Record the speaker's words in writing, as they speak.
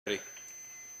Ready.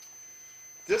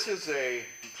 This is a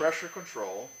pressure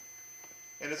control,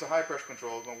 and it's a high pressure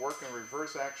control. It's going to work in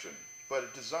reverse action, but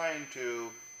it's designed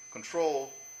to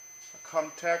control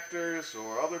contactors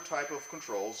or other type of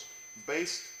controls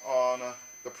based on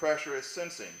the pressure it's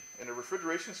sensing. In a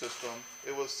refrigeration system,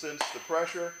 it will sense the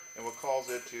pressure and will cause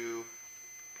it to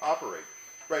operate.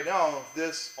 Right now,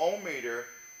 this ohm meter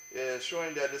is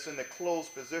showing that it's in a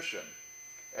closed position,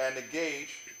 and the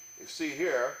gauge, you see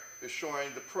here, is showing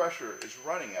the pressure it's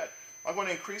running at. I'm going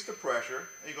to increase the pressure,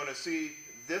 and you're going to see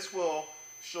this will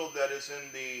show that it's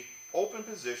in the open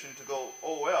position to go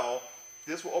OL.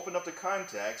 This will open up the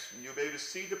contacts, and you'll be able to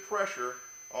see the pressure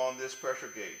on this pressure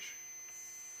gauge.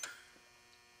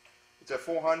 It's at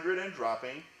 400 and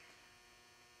dropping.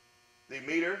 The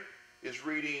meter is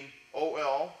reading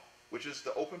OL, which is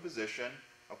the open position.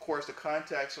 Of course, the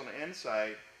contacts on the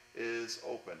inside is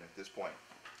open at this point.